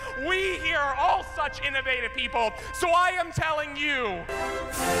We here are all such innovative people, so I am telling you,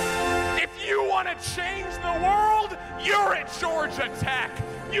 if you want to change the world, you're at Georgia Tech.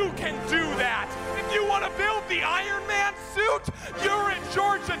 You can do that. If you want to build the Iron Man suit, you're at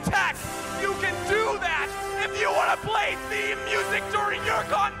Georgia Tech. You can do that. If you want to play theme music during your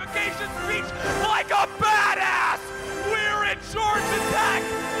convocation speech like a badass, we're at Georgia Tech.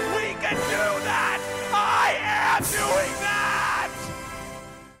 We can do that. I am doing that.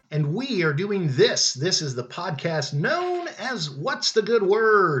 And we are doing this. This is the podcast known as What's the Good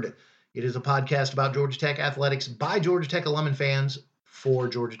Word? It is a podcast about Georgia Tech athletics by Georgia Tech alum and fans for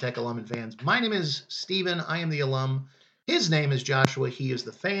Georgia Tech alum and fans. My name is Steven. I am the alum. His name is Joshua. He is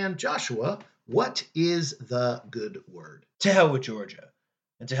the fan. Joshua, what is the good word? To hell with Georgia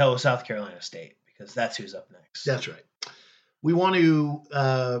and to hell with South Carolina State, because that's who's up next. That's right. We want to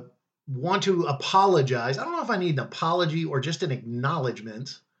apologize. I don't know if I need an apology or just an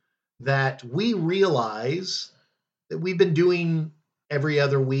acknowledgement that we realize that we've been doing every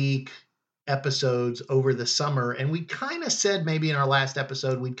other week episodes over the summer, and we kind of said maybe in our last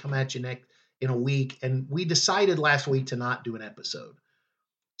episode we'd come at you next in a week, and we decided last week to not do an episode.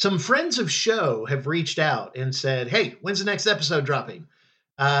 Some friends of show have reached out and said, hey, when's the next episode dropping?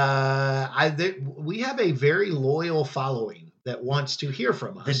 We have a very loyal following that wants to hear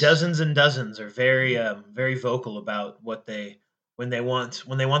from us. The dozens and dozens are very vocal about when they want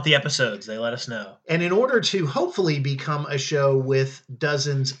the episodes. They let us know. And in order to hopefully become a show with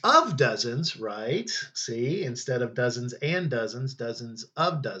dozens of dozens, right? See, instead of dozens and dozens, dozens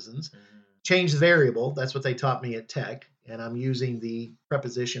of dozens. Mm-hmm. Change the variable. That's what they taught me at Tech. And I'm using the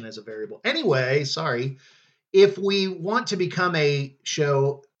preposition as a variable. Anyway, sorry. If we want to become a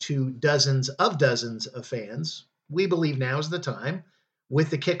show to dozens of fans, we believe now is the time,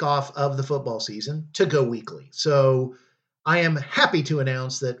 with the kickoff of the football season, to go weekly. So I am happy to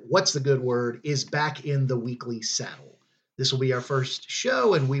announce that What's the Good Word is back in the weekly saddle. This will be our first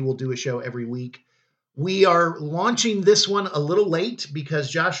show, and we will do a show every week. We are launching this one a little late because,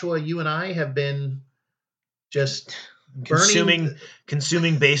 Joshua, you and I have been just consuming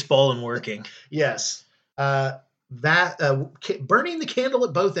baseball and working. Yes. Burning the candle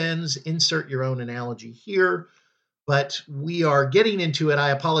at both ends. Insert your own analogy here. But we are getting into it. I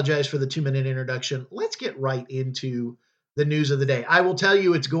apologize for the 2-minute introduction. Let's get right into the news of the day. I will tell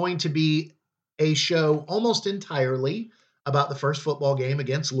you it's going to be a show almost entirely about the first football game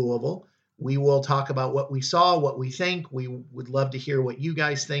against Louisville. We will talk about what we saw, what we think. We would love to hear what you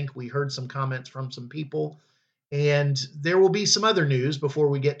guys think. We heard some comments from some people. And there will be some other news before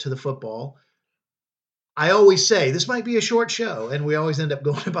we get to the football. I always say this might be a short show, and we always end up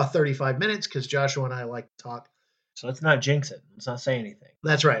going about 35 minutes because Joshua and I like to talk. So let's not jinx it. Let's not say anything.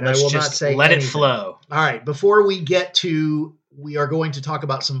 That's right. I will not say let anything. It flow. All right. Before we get to, we are going to talk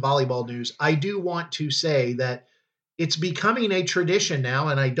about some volleyball news. I do want to say that it's becoming a tradition now,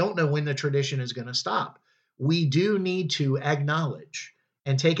 and I don't know when the tradition is going to stop. We do need to acknowledge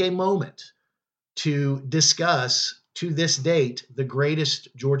and take a moment to discuss, to this date, the greatest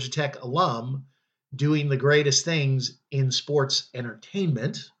Georgia Tech alum doing the greatest things in sports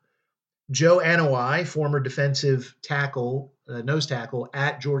entertainment. Joe Anawai, former defensive tackle, nose tackle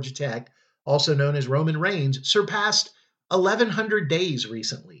at Georgia Tech, also known as Roman Reigns, surpassed 1,100 days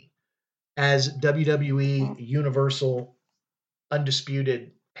recently as WWE Universal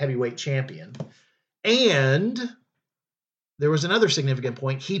Undisputed Heavyweight Champion. And there was another significant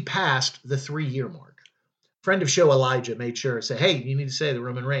point. He passed the 3-year mark. Friend of show Elijah made sure to say, hey, you need to say that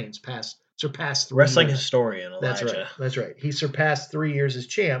Roman Reigns surpassed 3 Wrestling years. Historian Elijah. That's right. He surpassed 3 years as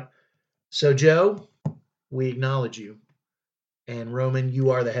champ. So, Joe, we acknowledge you. And Roman, you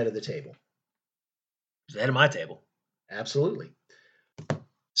are the head of the table. He's the head of my table. Absolutely.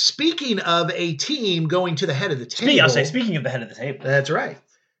 Speaking of a team going to the head of the table. Speaking of the head of the table. That's right.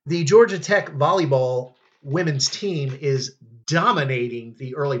 The Georgia Tech volleyball women's team is dominating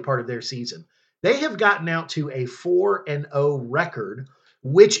the early part of their season. They have gotten out to a 4-0 record,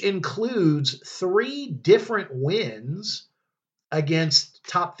 which includes 3 different wins against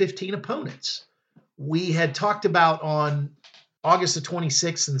top 15 opponents. We had talked about on August the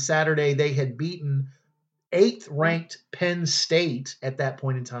 26th and Saturday, they had beaten 8th ranked Penn State at that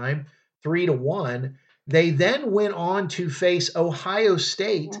point in time, 3-1. They then went on to face Ohio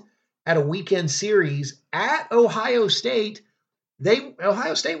State at a weekend series at Ohio State.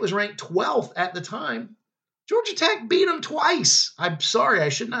 Ohio State was ranked 12th at the time. Georgia Tech beat them twice. I'm sorry, I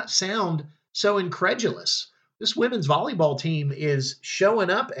should not sound so incredulous. This women's volleyball team is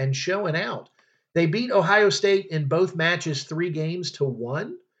showing up and showing out. They beat Ohio State in both matches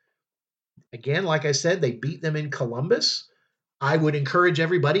 3-1. Again, like I said, they beat them in Columbus. I would encourage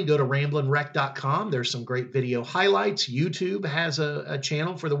everybody, go to ramblinrec.com. There's some great video highlights. YouTube has a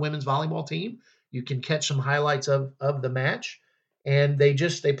channel for the women's volleyball team. You can catch some highlights of the match. And they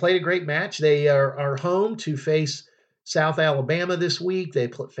played a great match. They are home to face South Alabama this week. They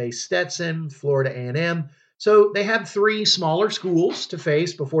face Stetson, Florida A&M. So they have 3 smaller schools to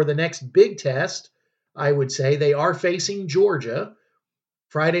face before the next big test. I would say they are facing Georgia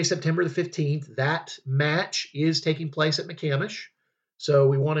Friday, September the 15th. That match is taking place at McCamish. So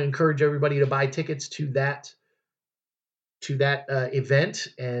we want to encourage everybody to buy tickets to that event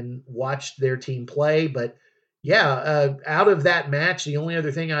and watch their team play. But yeah, out of that match, the only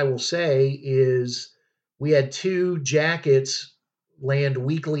other thing I will say is we had 2 Jackets land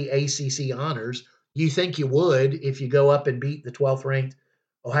weekly ACC honors. You think you would if you go up and beat the 12th ranked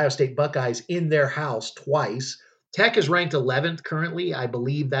Ohio State Buckeyes in their house twice. Tech is ranked 11th currently. I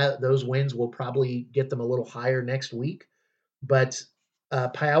believe that those wins will probably get them a little higher next week. But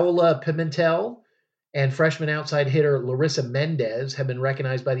Paola Pimentel and freshman outside hitter Larissa Mendez have been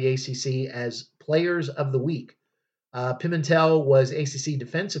recognized by the ACC as Players of the Week. Pimentel was ACC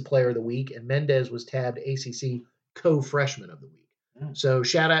Defensive Player of the Week, and Mendez was tabbed ACC Co-Freshman of the Week. So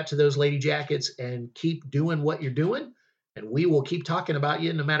shout out to those Lady Jackets, and keep doing what you're doing. And we will keep talking about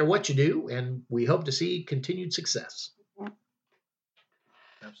you no matter what you do, and we hope to see continued success.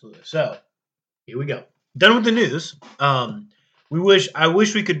 Absolutely. So, here we go. Done with the news. I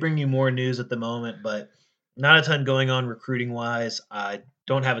wish we could bring you more news at the moment, but not a ton going on recruiting-wise. I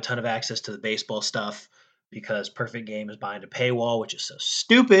don't have a ton of access to the baseball stuff because Perfect Game is behind a paywall, which is so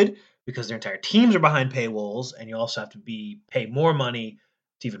stupid because their entire teams are behind paywalls, and you also have to pay more money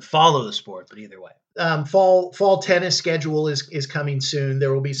to even follow the sport. But either way. Fall tennis schedule is coming soon.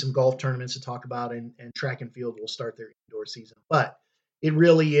 There will be some golf tournaments to talk about, and track and field will start their indoor season. But it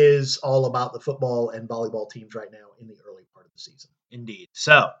really is all about the football and volleyball teams right now in the early part of the season. Indeed.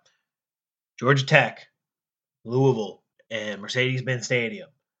 So, Georgia Tech, Louisville, and Mercedes-Benz Stadium.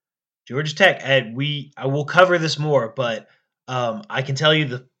 Georgia Tech, Ed, I will cover this more, but I can tell you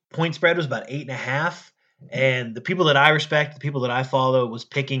the point spread was about 8.5. And the people that I respect, the people that I follow, was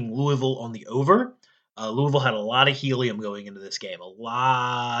picking Louisville on the over. Louisville had a lot of helium going into this game. A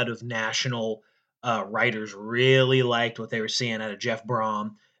lot of national writers really liked what they were seeing out of Jeff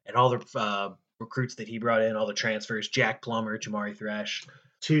Brom and all the recruits that he brought in, all the transfers, Jack Plummer, Jamari Thresh.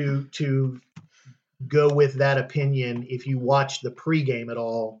 To go with that opinion, if you watch the pregame at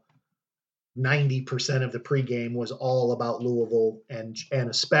all, 90% of the pregame was all about Louisville and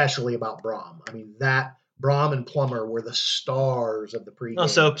especially about Brom. I mean, that Brom and Plummer were the stars of the pregame.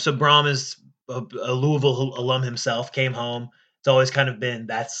 Oh, so Brom is a Louisville alum himself, came home. It's always kind of been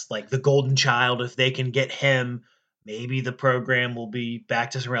that's like the golden child. If they can get him, maybe the program will be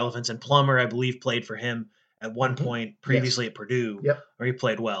back to some relevance. And Plummer, I believe, played for him at one point previously at Purdue, where he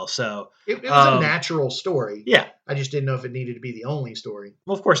played well. So it was a natural story. Yeah. I just didn't know if it needed to be the only story.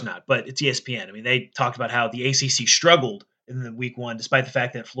 Well, of course not, but it's ESPN. I mean, they talked about how the ACC struggled in the week 1, despite the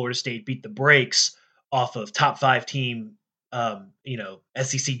fact that Florida State beat the brakes off of top 5 team,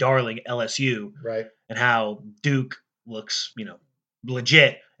 SEC darling LSU, right? And how Duke looks,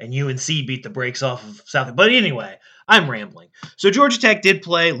 legit, and UNC beat the brakes off of South. But anyway, I'm rambling. So Georgia Tech did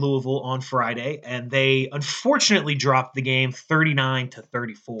play Louisville on Friday, and they unfortunately dropped the game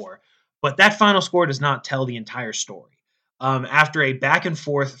 39-34. But that final score does not tell the entire story. After a back and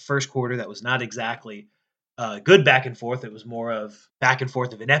forth first quarter that was not exactly good back and forth, it was more of back and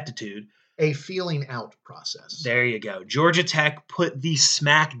forth of ineptitude. A feeling out process. There you go. Georgia Tech put the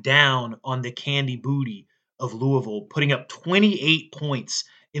smack down on the candy booty of Louisville, putting up 28 points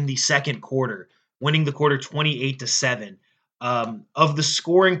in the second quarter, winning the quarter 28-7. Of the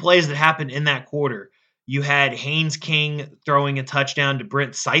scoring plays that happened in that quarter, you had Haynes King throwing a touchdown to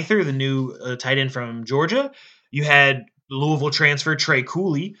Brent Seither, the new tight end from Georgia. You had Louisville transfer Trey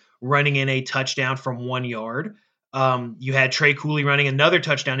Cooley running in a touchdown from 1 yard. You had Trey Cooley running another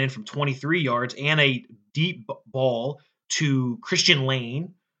touchdown in from 23 yards and a deep ball to Christian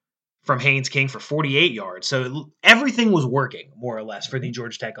Lane from Haynes King for 48 yards. So everything was working, more or less, for the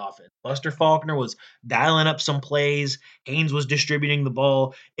Georgia Tech offense. Buster Faulkner was dialing up some plays. Haynes was distributing the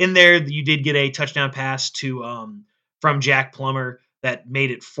ball. In there, you did get a touchdown pass to from Jack Plummer that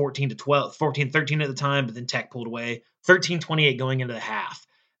made it 14-13 at the time, but then Tech pulled away. 13-28 going into the half.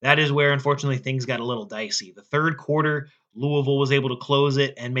 That is where, unfortunately, things got a little dicey. The third quarter, Louisville was able to close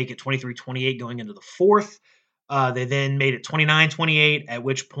it and make it 23-28 going into the fourth. They then made it 29-28, at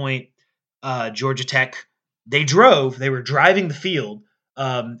which point Georgia Tech, they were driving the field,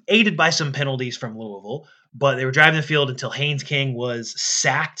 aided by some penalties from Louisville, but they were driving the field until Haynes King was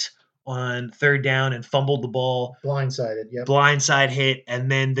sacked on third down and fumbled the ball. Blindsided, yep. Blindside hit,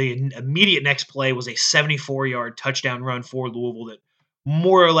 and then the immediate next play was a 74-yard touchdown run for Louisville that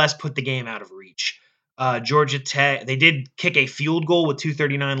more or less put the game out of reach. Georgia Tech, they did kick a field goal with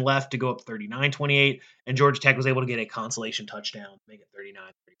 2:39 left to go up 39-28, and Georgia Tech was able to get a consolation touchdown, make it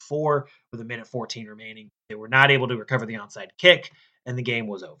 39-34 with a minute 14 remaining. They were not able to recover the onside kick, and the game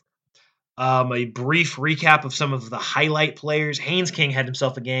was over. A brief recap of some of the highlight players. Haynes King had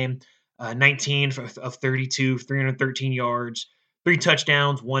himself a game, 19 of 32, 313 yards, 3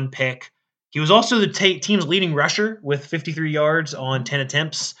 touchdowns, 1 pick. He was also the team's leading rusher with 53 yards on 10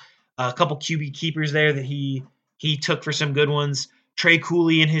 attempts. A couple QB keepers there that he took for some good ones. Trey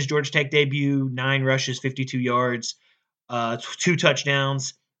Cooley in his Georgia Tech debut, 9 rushes, 52 yards, 2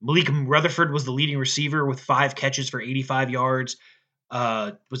 touchdowns. Malik Rutherford was the leading receiver with 5 catches for 85 yards.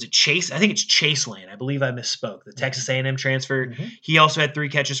 Was it Chase? I think it's Chase Lane. I believe I misspoke. The Texas A&M transfer. Mm-hmm. He also had 3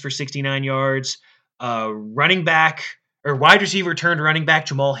 catches for 69 yards. Running back or wide receiver turned running back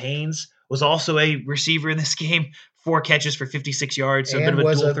Jamal Haynes was also a receiver in this game. 4 catches for 56 yards, so a bit of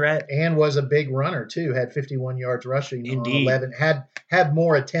a dual threat. And was a big runner, too. Had 51 yards rushing. Indeed. On 11. Had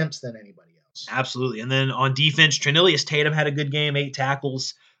more attempts than anybody else. Absolutely. And then on defense, Trinilius Tatum had a good game, 8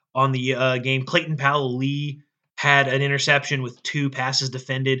 tackles on the game. Clayton Powell-Lee had an interception with 2 passes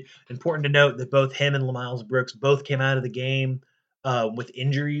defended. Important to note that both him and LaMiles Brooks both came out of the game with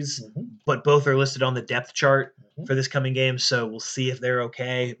injuries, but both are listed on the depth chart for this coming game, so we'll see if they're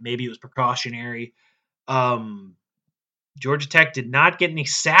okay. Maybe it was precautionary. Georgia Tech did not get any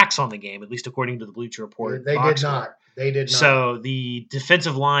sacks on the game, at least according to the Bleacher Report. They did not. They did not. So the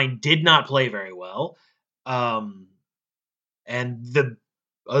defensive line did not play very well. And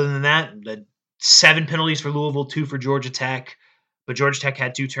other than that, the 7 penalties for Louisville, 2 for Georgia Tech, but Georgia Tech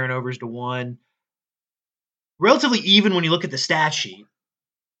had 2 turnovers to 1. Relatively even when you look at the stat sheet,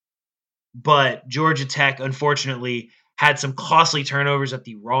 but Georgia Tech, unfortunately, had some costly turnovers at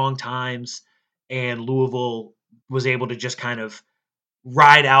the wrong times, and Louisville was able to just kind of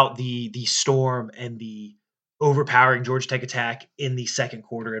ride out the storm and the overpowering Georgia Tech attack in the second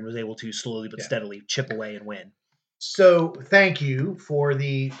quarter and was able to slowly but steadily chip away and win. So thank you for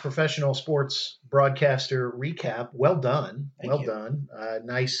the professional sports broadcaster recap. Well done. Thank well you. done.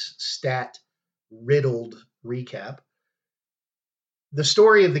 Nice stat-riddled recap. The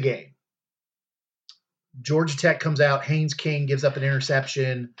story of the game. Georgia Tech comes out. Haynes King gives up an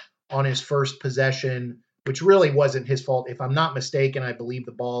interception on his first possession, which really wasn't his fault. If I'm not mistaken, I believe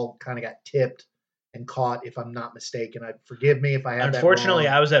the ball kind of got tipped and caught, if I'm not mistaken. Forgive me if I have that wrong. Unfortunately,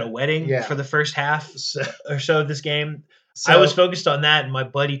 I was at a wedding for the first half or so of this game. So, I was focused on that, and my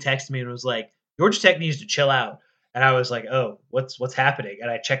buddy texted me and was like, Georgia Tech needs to chill out. And I was like, oh, what's happening?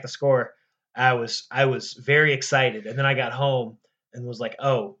 And I checked the score. I was very excited. And then I got home and was like,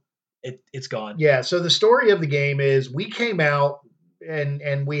 oh, it's gone. Yeah, so the story of the game is we came out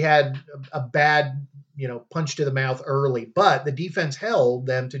and we had a bad punch to the mouth early, but the defense held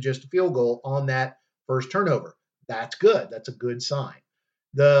them to just a field goal on that first turnover. That's good. That's a good sign.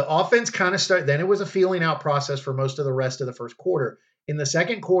 The offense kind of started, then it was a feeling out process for most of the rest of the first quarter. In the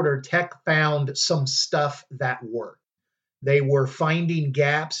second quarter, Tech found some stuff that worked. They were finding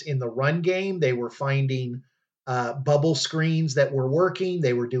gaps in the run game. They were finding bubble screens that were working.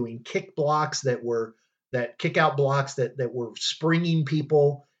 They were doing kick blocks kick out blocks that were springing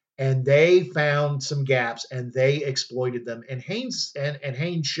people. And they found some gaps and they exploited them. And Haynes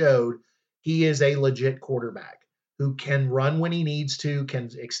showed he is a legit quarterback who can run when he needs to, can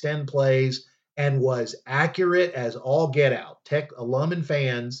extend plays, and was accurate as all get out. Tech alum and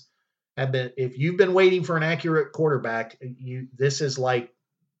fans have been, if you've been waiting for an accurate quarterback, this is like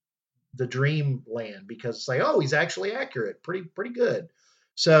the dream land, because it's like, oh, he's actually accurate. Pretty good.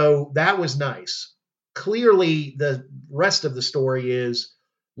 So that was nice. Clearly, the rest of the story is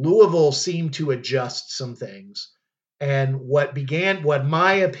Louisville seemed to adjust some things. And what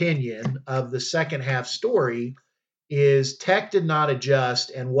my opinion of the second half story is Tech did not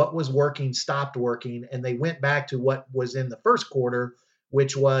adjust, and what was working stopped working, and they went back to what was in the first quarter,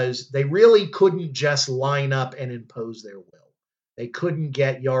 which was they really couldn't just line up and impose their will. They couldn't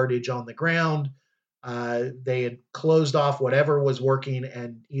get yardage on the ground. They had closed off whatever was working,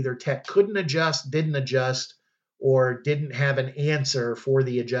 and either Tech couldn't adjust, didn't adjust, or didn't have an answer for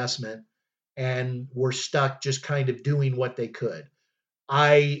the adjustment, and were stuck just kind of doing what they could.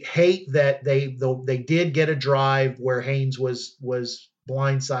 I hate that they did get a drive where Haynes was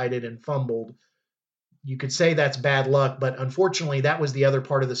blindsided and fumbled. You could say that's bad luck, but unfortunately, that was the other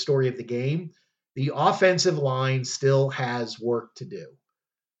part of the story of the game. The offensive line still has work to do.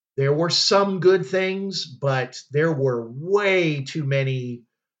 There were some good things, but there were way too many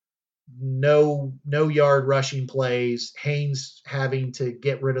no yard rushing plays, Haynes having to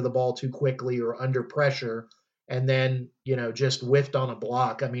get rid of the ball too quickly or under pressure, and then, just whiffed on a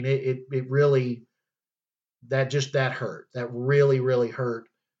block. I mean, it really, that hurt. That really, really hurt.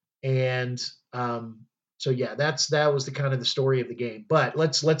 And so yeah, that was the kind of the story of the game. But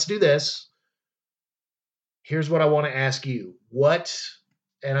let's do this. Here's what I want to ask you.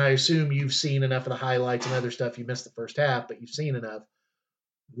 And I assume you've seen enough of the highlights and other stuff. You missed the first half, but you've seen enough.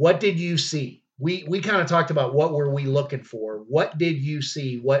 What did you see? We kind of talked about what were we looking for. What did you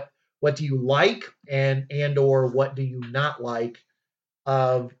see? What do you like and or what do you not like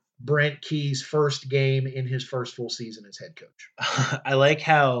of Brent Key's first game in his first full season as head coach? I like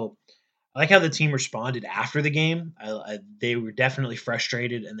how the team responded after the game. They were definitely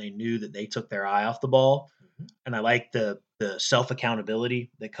frustrated, and they knew that they took their eye off the ball. Mm-hmm. And I like the self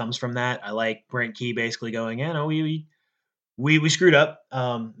accountability that comes from that. I like Brent Key basically going, we screwed up,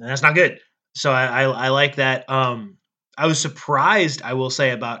 and that's not good. So I like that. I was surprised, I will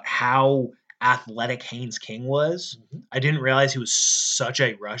say, about how athletic Haynes King was. Mm-hmm. I didn't realize he was such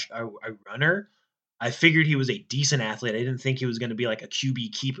a runner. I figured he was a decent athlete. I didn't think he was going to be like a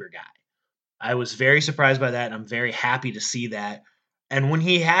QB keeper guy. I was very surprised by that, and I'm very happy to see that. And when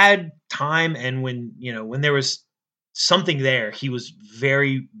he had time and when there was something there, he was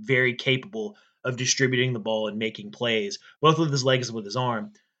very, very capable of distributing the ball and making plays, both with his legs and with his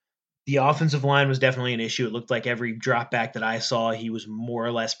arm. The offensive line was definitely an issue. It looked like every drop back that I saw, he was more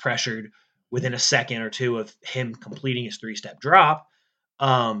or less pressured within a second or two of him completing his 3-step drop.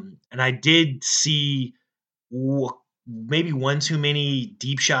 And I did see maybe one too many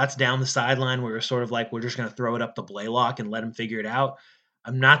deep shots down the sideline where we're sort of like, we're just going to throw it up to Blaylock and let him figure it out.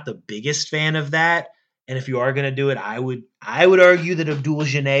 I'm not the biggest fan of that. And if you are going to do it, I would argue that Abdul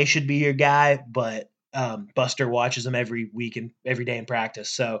Janae should be your guy, but Buster watches him every week and every day in practice.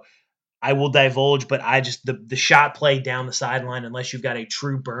 So I will divulge, but I just, the shot play down the sideline, unless you've got a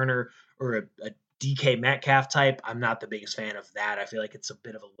true burner or a DK Metcalf type, I'm not the biggest fan of that. I feel like it's a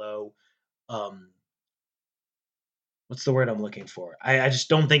bit of a low, what's the word I'm looking for? I just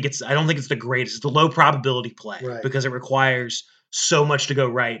don't think it's the greatest. It's a low probability play, right, because it requires so much to go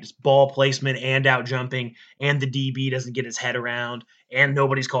right. It's ball placement and out jumping, and the DB doesn't get his head around, and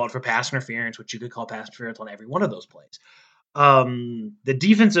nobody's called for pass interference, which you could call pass interference on every one of those plays. The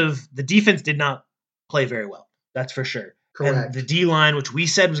defense did not play very well. That's for sure. Correct. And the D-line, which we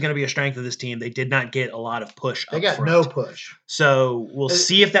said was going to be a strength of this team, they did not get a lot of push. They got no push. So we'll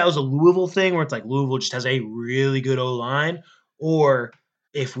see if that was a Louisville thing where it's like Louisville just has a really good O-line, or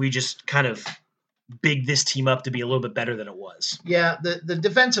if we just kind of big this team up to be a little bit better than it was. Yeah, the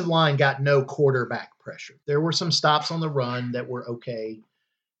defensive line got no quarterback pressure. There were some stops on the run that were okay.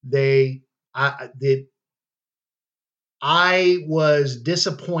 I was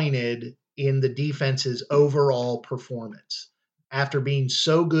disappointed in the defense's overall performance after being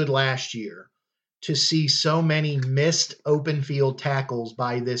so good last year, to see so many missed open field tackles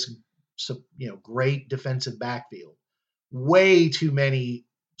by this great defensive backfield. Way too many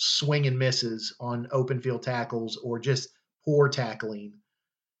swing and misses on open field tackles or just poor tackling.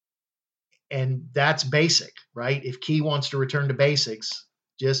 And that's basic, right? If Key wants to return to basics,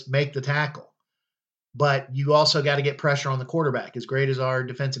 just make the tackle. But you also got to get pressure on the quarterback. As great as our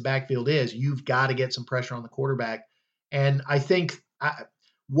defensive backfield is, you've got to get some pressure on the quarterback. And I think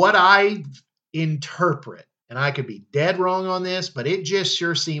what I interpret, and I could be dead wrong on this, but it just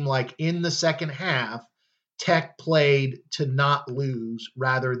sure seemed like in the second half, Tech played to not lose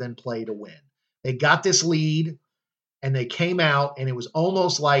rather than play to win. They got this lead and they came out, and it was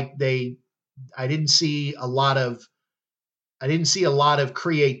almost like I didn't see a lot of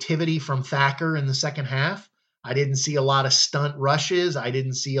creativity from Thacker in the second half. I didn't see a lot of stunt rushes. I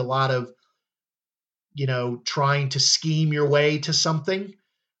didn't see a lot of, trying to scheme your way to something.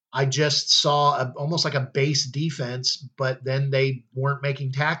 I just saw almost like a base defense, but then they weren't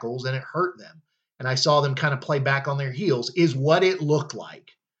making tackles and it hurt them. And I saw them kind of play back on their heels, is what it looked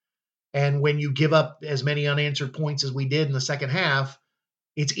like. And when you give up as many unanswered points as we did in the second half,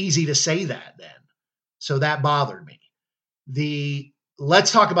 it's easy to say that then. So that bothered me.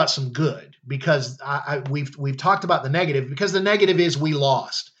 Let's talk about some good, because we've talked about the negative, because the negative is we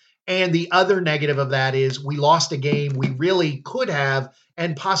lost. And the other negative of that is we lost a game we really could have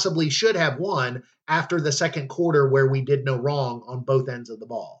and possibly should have won after the second quarter, where we did no wrong on both ends of the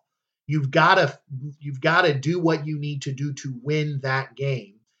ball. You've got to do what you need to do to win that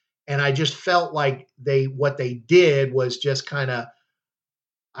game. And I just felt like what they did was just kind of,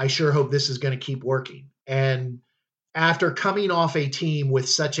 I sure hope this is going to keep working. And after coming off a team with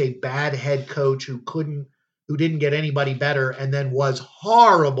such a bad head coach who who didn't get anybody better and then was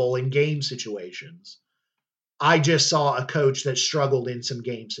horrible in game situations. I just saw a coach that struggled in some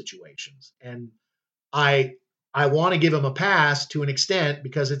game situations. And I want to give him a pass to an extent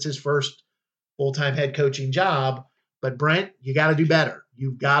because it's his first full-time head coaching job. But Brent, you got to do better.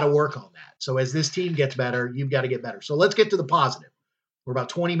 You've got to work on that. So as this team gets better, you've got to get better. So let's get to the positive. We're about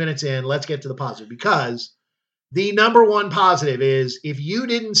 20 minutes in. Let's get to the positive, because the number one positive is if you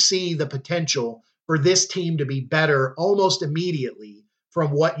didn't see the potential for this team to be better almost immediately from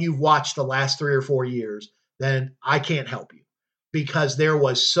what you've watched the last 3 or 4 years, then I can't help you, because there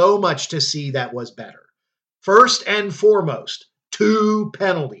was so much to see that was better. First and foremost, 2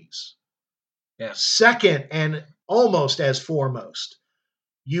 penalties. Yeah. Second, and almost as foremost,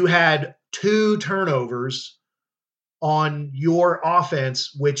 you had 2 turnovers on your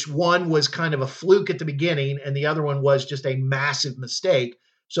offense, which one was kind of a fluke at the beginning and the other one was just a massive mistake.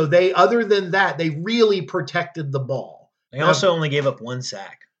 So other than that, they really protected the ball. They also only gave up 1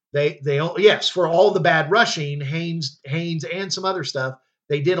 sack. Yes, for all the bad rushing, Haynes and some other stuff,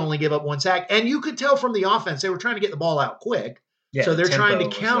 they did only give up 1 sack. And you could tell from the offense, they were trying to get the ball out quick. Yeah, so they're trying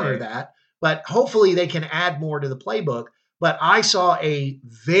to counter that. But hopefully they can add more to the playbook. But I saw a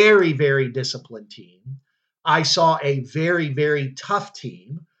very, very disciplined team. I saw a very, very tough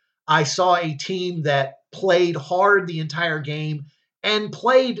team. I saw a team that played hard the entire game and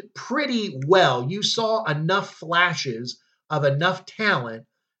played pretty well. You saw enough flashes of enough talent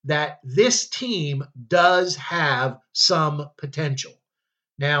that this team does have some potential.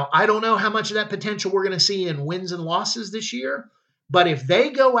 Now, I don't know how much of that potential we're going to see in wins and losses this year, but if they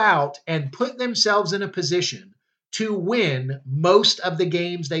go out and put themselves in a position to win most of the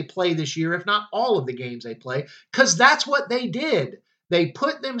games they play this year, if not all of the games they play, because that's what they did. They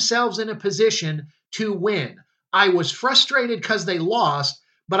put themselves in a position to win. I was frustrated because they lost,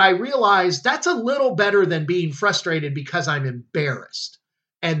 but I realized that's a little better than being frustrated because I'm embarrassed.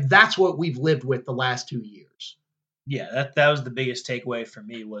 And that's what we've lived with the last 2 years. Yeah, that was the biggest takeaway for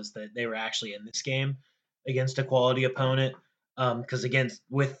me, was that they were actually in this game against a quality opponent. Because again,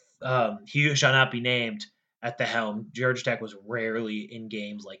 with he who shall not be named at the helm, Georgia Tech was rarely in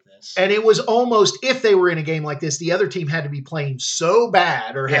games like this. And it was almost, if they were in a game like this, the other team had to be playing so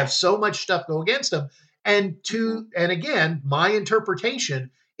bad or have so much stuff go against them. And again, my interpretation,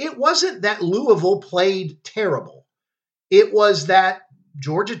 it wasn't that Louisville played terrible. It was that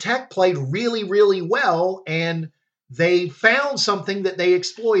Georgia Tech played really, really well, and they found something that they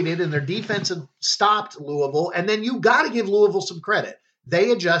exploited, and their defense stopped Louisville. And then you got to give Louisville some credit.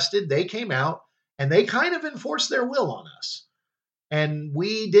 They adjusted, they came out, and they kind of enforced their will on us. And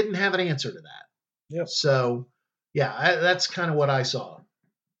we didn't have an answer to that. Yep. So, yeah, that's kind of what I saw.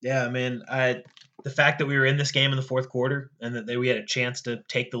 Yeah, man. The fact that we were in this game in the fourth quarter and that we had a chance to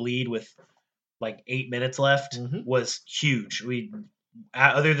take the lead with like 8 minutes left was huge. We,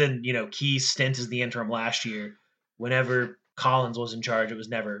 other than, Key's stint as the interim last year, whenever Collins was in charge, it was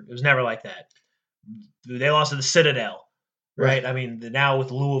never like that. They lost to the Citadel. Right. I mean, now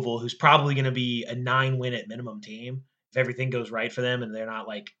with Louisville, who's probably going to be a 9-win at minimum team, if everything goes right for them and they're not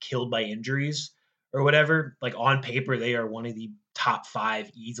like killed by injuries or whatever, like on paper, they are one of the top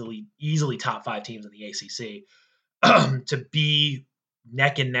 5, easily top 5 teams in the ACC. To be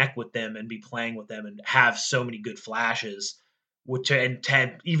neck and neck with them and be playing with them and have so many good flashes, and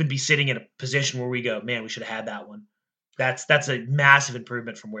to even be sitting in a position where we go, man, we should have had that one. That's a massive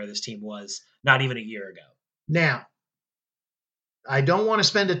improvement from where this team was not even a year ago. Now, I don't want to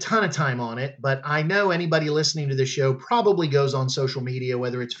spend a ton of time on it, but I know anybody listening to this show probably goes on social media,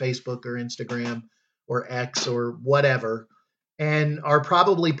 whether it's Facebook or Instagram or X or whatever, and are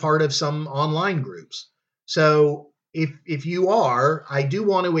probably part of some online groups. So if you are, I do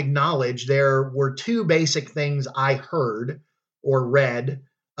want to acknowledge there were 2 basic things I heard or read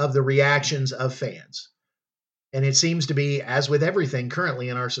of the reactions of fans. And it seems to be, as with everything currently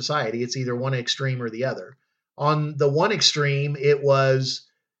in our society, it's either one extreme or the other. On the one extreme, it was,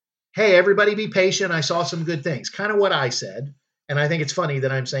 hey, everybody be patient. I saw some good things. Kind of what I said. And I think it's funny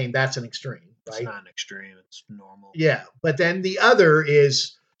that I'm saying that's an extreme. Right? It's not an extreme. It's normal. Yeah. But then the other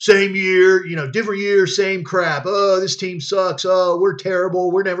is same year, different year, same crap. Oh, this team sucks. Oh, we're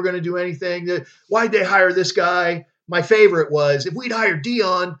terrible. We're never going to do anything. Why'd they hire this guy? My favorite was, if we'd hired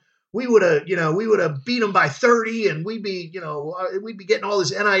Dion, we would have beat them by 30 and we'd be getting all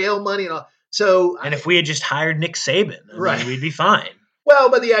this NIL money and all. And if we had just hired Nick Saban, I mean, we'd be fine. Well,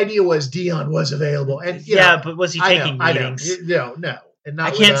 but the idea was Dion was available, and but was he taking meetings? No. and not I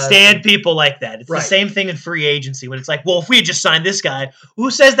with can't us. stand people like that. It's Right. the same thing in free agency when it's like, well, if we had just signed this guy, who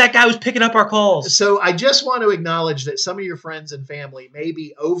says that guy was picking up our calls? So I just want to acknowledge that some of your friends and family may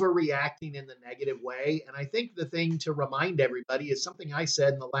be overreacting in the negative way. And I think the thing to remind everybody is something I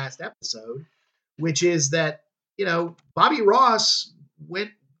said in the last episode, which is that, Bobby Ross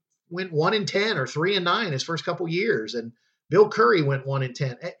went 1-10 or 3-9 his first couple years, and Bill Curry went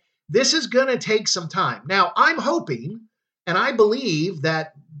 1-10. This is going to take some time. Now, I'm hoping and I believe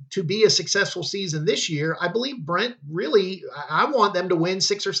that to be a successful season this year, I believe Brent really, I want them to win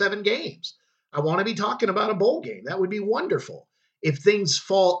 6 or 7 games. I want to be talking about a bowl game. That would be wonderful. If things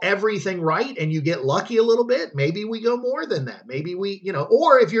fall everything right and you get lucky a little bit, maybe we go more than that. Maybe we,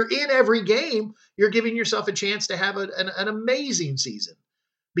 or if you're in every game, you're giving yourself a chance to have an amazing season.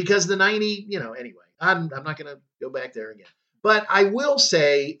 Because the 90, anyway, I'm not going to go back there again. But I will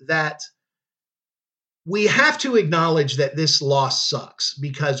say that we have to acknowledge that this loss sucks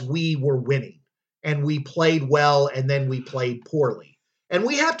because we were winning and we played well and then we played poorly. And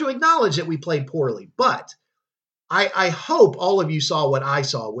we have to acknowledge that we played poorly. But I hope all of you saw what I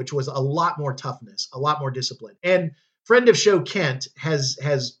saw, which was a lot more toughness, a lot more discipline. And friend of show Kent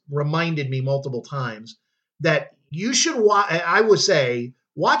has reminded me multiple times that you should watch. I would say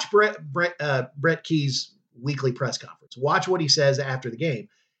watch Brett Key's weekly press conference. Watch what he says after the game.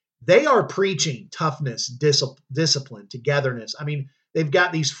 They are preaching toughness, discipline, togetherness. I mean, they've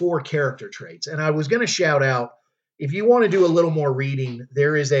got these 4 character traits. And I was going to shout out, if you want to do a little more reading,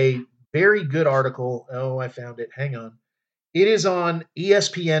 there is a very good article. Oh, I found it. Hang on. It is on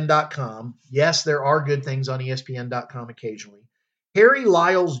ESPN.com. Yes, there are good things on ESPN.com occasionally. Harry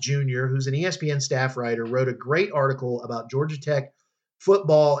Lyles Jr., who's an ESPN staff writer, wrote a great article about Georgia Tech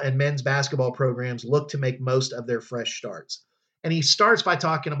football and men's basketball programs look to make most of their fresh starts. And he starts by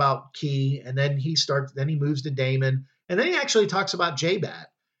talking about Key, and then he moves to Damon, and then he actually talks about J-Bat.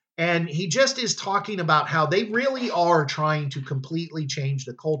 And he just is talking about how they really are trying to completely change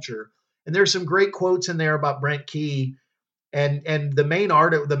the culture. And there's some great quotes in there about Brent Key. And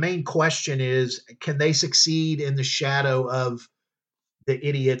the main question is, can they succeed in the shadow of the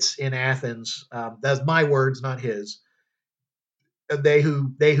idiots in Athens? That's my words, not his. They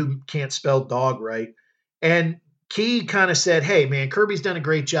who can't spell dog right. And Key kind of said, "Hey, man, Kirby's done a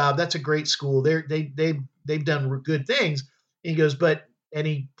great job. That's a great school. They've done good things." And he goes, and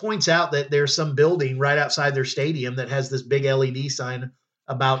he points out that there's some building right outside their stadium that has this big LED sign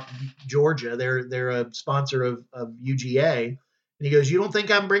about Georgia. They're a sponsor of UGA. And he goes, "You don't think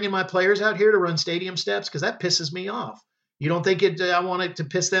I'm bringing my players out here to run stadium steps? Because that pisses me off. You don't think I want it to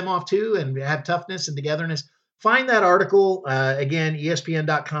piss them off too and have toughness and togetherness?" Find that article, again,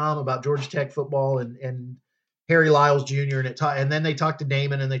 ESPN.com, about Georgia Tech football and Harry Lyles Jr. And then they talk to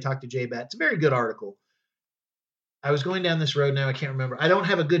Damon and they talk to J-Bat. It's a very good article. I was going down this road now. I can't remember. I don't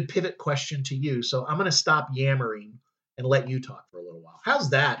have a good pivot question to you, so I'm going to stop yammering and let you talk for a little while. How's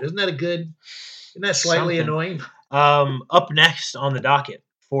that? Isn't that slightly annoying? Up next on the docket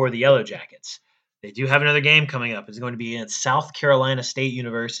for the Yellow Jackets, they do have another game coming up. It's going to be at South Carolina State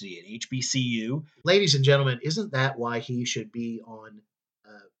University at HBCU. Ladies and gentlemen, isn't that why he should be on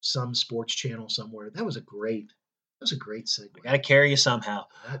some sports channel somewhere? That was a great segue. Got to carry you somehow.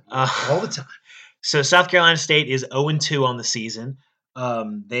 All the time. So South Carolina State is 0-2 on the season.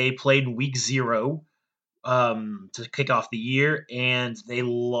 They played week 0 to kick off the year, and they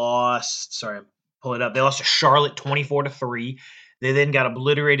lost. Sorry, pull it up. They lost to Charlotte 24-3. They then got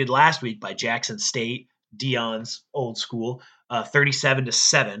obliterated last week by Jackson State, Dion's old school,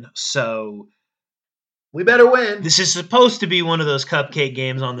 37-7. So we better win. This is supposed to be one of those cupcake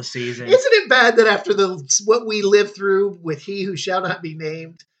games on the season. Isn't it bad that after what we lived through with He Who Shall Not Be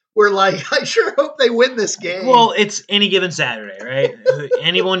Named, we're like, I sure hope they win this game. Well, it's any given Saturday, right?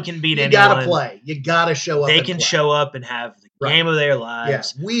 Anyone can beat anyone. You got to play. You got to show up. They can show up and have the game of their lives.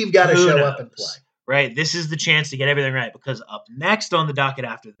 Yes, we've got to show up and play. Right? This is the chance to get everything right, because up next on the docket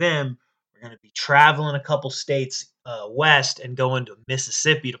after them, we're going to be traveling a couple states west and going to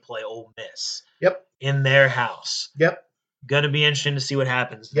Mississippi to play Ole Miss. Yep. In their house. Yep. Going to be interesting to see what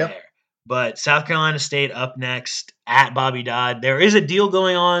happens there. But South Carolina State up next at Bobby Dodd. There is a deal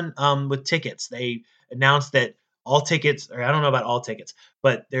going on with tickets. They announced that all tickets, or I don't know about all tickets,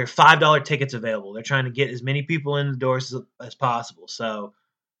 but there are $5 tickets available. They're trying to get as many people in the doors as possible. So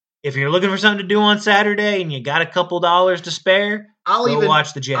if you're looking for something to do on Saturday and you got a couple dollars to spare, go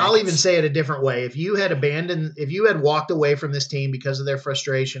watch the Jackets. I'll even say it a different way. If you had walked away from this team because of their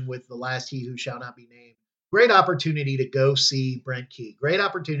frustration with the last He Who Shall Not Be Named, great opportunity to go see Brent Key. Great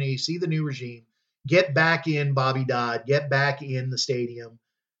opportunity to see the new regime, get back in Bobby Dodd, get back in the stadium.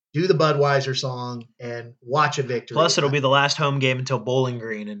 do the Budweiser song, and watch a victory. Plus, it'll be the last home game until Bowling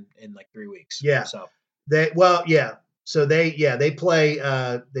Green in like 3 weeks. Yeah. So So they play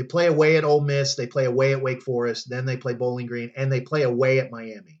away at Ole Miss, they play away at Wake Forest, then they play Bowling Green, and they play away at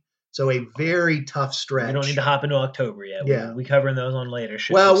Miami. So a very tough stretch. We don't need to hop into October yet. Yeah. We covering those on later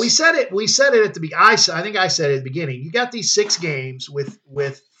shows. Well, we said it at the beginning. I think I said it at the beginning. You got these 6 games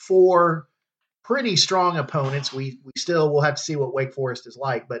with 4 pretty strong opponents. We still will have to see what Wake Forest is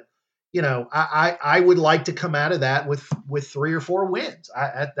like, but I would like to come out of that with 3 or 4 wins.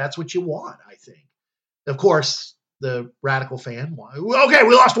 That's what you want, I think. Of course, the radical fan, okay,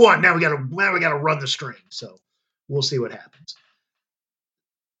 we lost 1. Now we got to run the string. So we'll see what happens.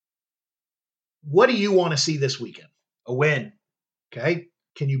 What do you want to see this weekend? A win. Okay.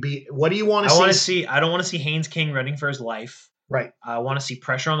 What do you want to see? I don't want to see Haynes King running for his life. Right. I want to see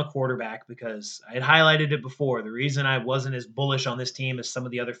pressure on the quarterback because I had highlighted it before. The reason I wasn't as bullish on this team as some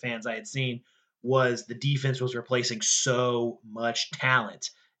of the other fans I had seen was the defense was replacing so much talent.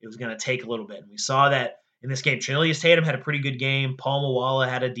 It was going to take a little bit. And we saw that in this game. Cornelius Tatum had a pretty good game. Paul Mawala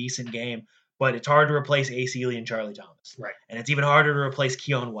had a decent game. But it's hard to replace Ace Ely and Charlie Thomas. Right. And it's even harder to replace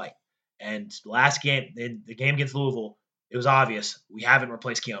Keon White. And last game, the game against Louisville, it was obvious we haven't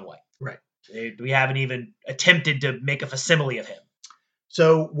replaced Keon White. Right. We haven't even attempted to make a facsimile of him.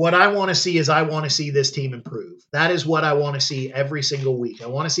 So what I want to see is I want to see this team improve. That is what I want to see every single week. I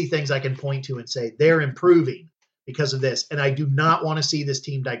want to see things I can point to and say they're improving because of this. And I do not want to see this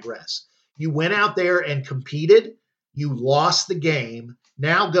team digress. You went out there and competed. You lost the game.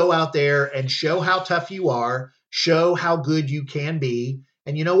 Now go out there and show how tough you are. Show how good you can be.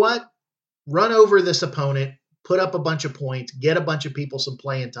 And you know what? Run over this opponent, put up a bunch of points, get a bunch of people some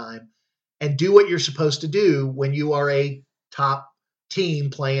playing time, and do what you're supposed to do when you are a top team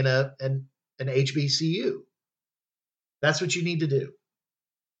playing an HBCU. That's what you need to do.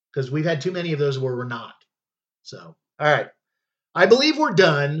 Because we've had too many of those where we're not. So, all right. I believe we're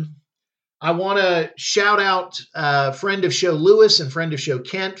done. I want to shout out friend of show Lewis and friend of show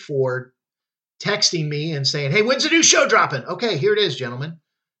Kent for texting me and saying, hey, when's the new show dropping? Okay, here it is, gentlemen.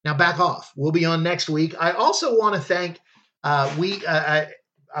 Now back off. We'll be on next week. I also want to thank I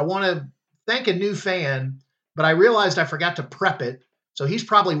want to thank a new fan, but I realized I forgot to prep it. So he's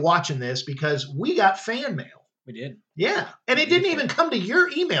probably watching this because we got fan mail. We did. Yeah. And it didn't even come to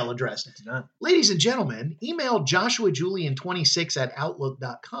your email address. It did not. Ladies and gentlemen, email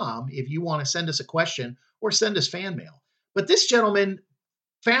joshuajulian26@outlook.com if you want to send us a question or send us fan mail. But this gentleman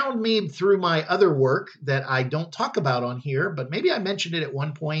found me through my other work that I don't talk about on here, but maybe I mentioned it at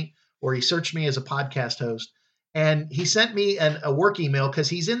one point, or he searched me as a podcast host, and he sent me a work email because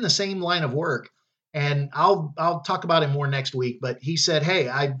he's in the same line of work, and I'll talk about him more next week. But he said, hey,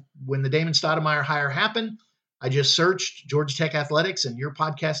 when the Damon Stoudemire hire happened, I just searched Georgia Tech Athletics, and your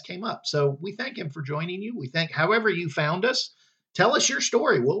podcast came up. So we thank him for joining you. We thank however you found us. Tell us your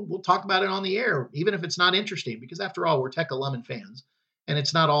story. We'll talk about it on the air, even if it's not interesting, because after all, we're Tech alum and fans. And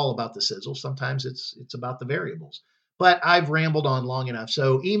it's not all about the sizzle. Sometimes it's about the variables. But I've rambled on long enough.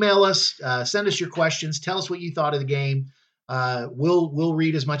 So email us, send us your questions, tell us what you thought of the game. We'll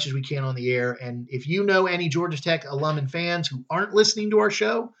read as much as we can on the air. And if you know any Georgia Tech alum and fans who aren't listening to our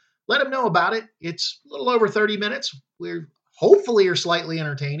show, let them know about it. It's a little over 30 minutes. We're hopefully are slightly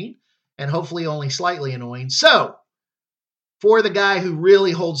entertaining and hopefully only slightly annoying. So for the guy who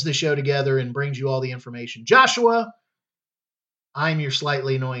really holds the show together and brings you all the information, Joshua, I'm your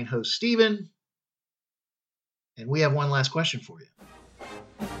slightly annoying host, Steven, and we have one last question for you.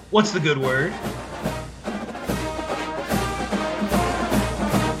 What's the good word?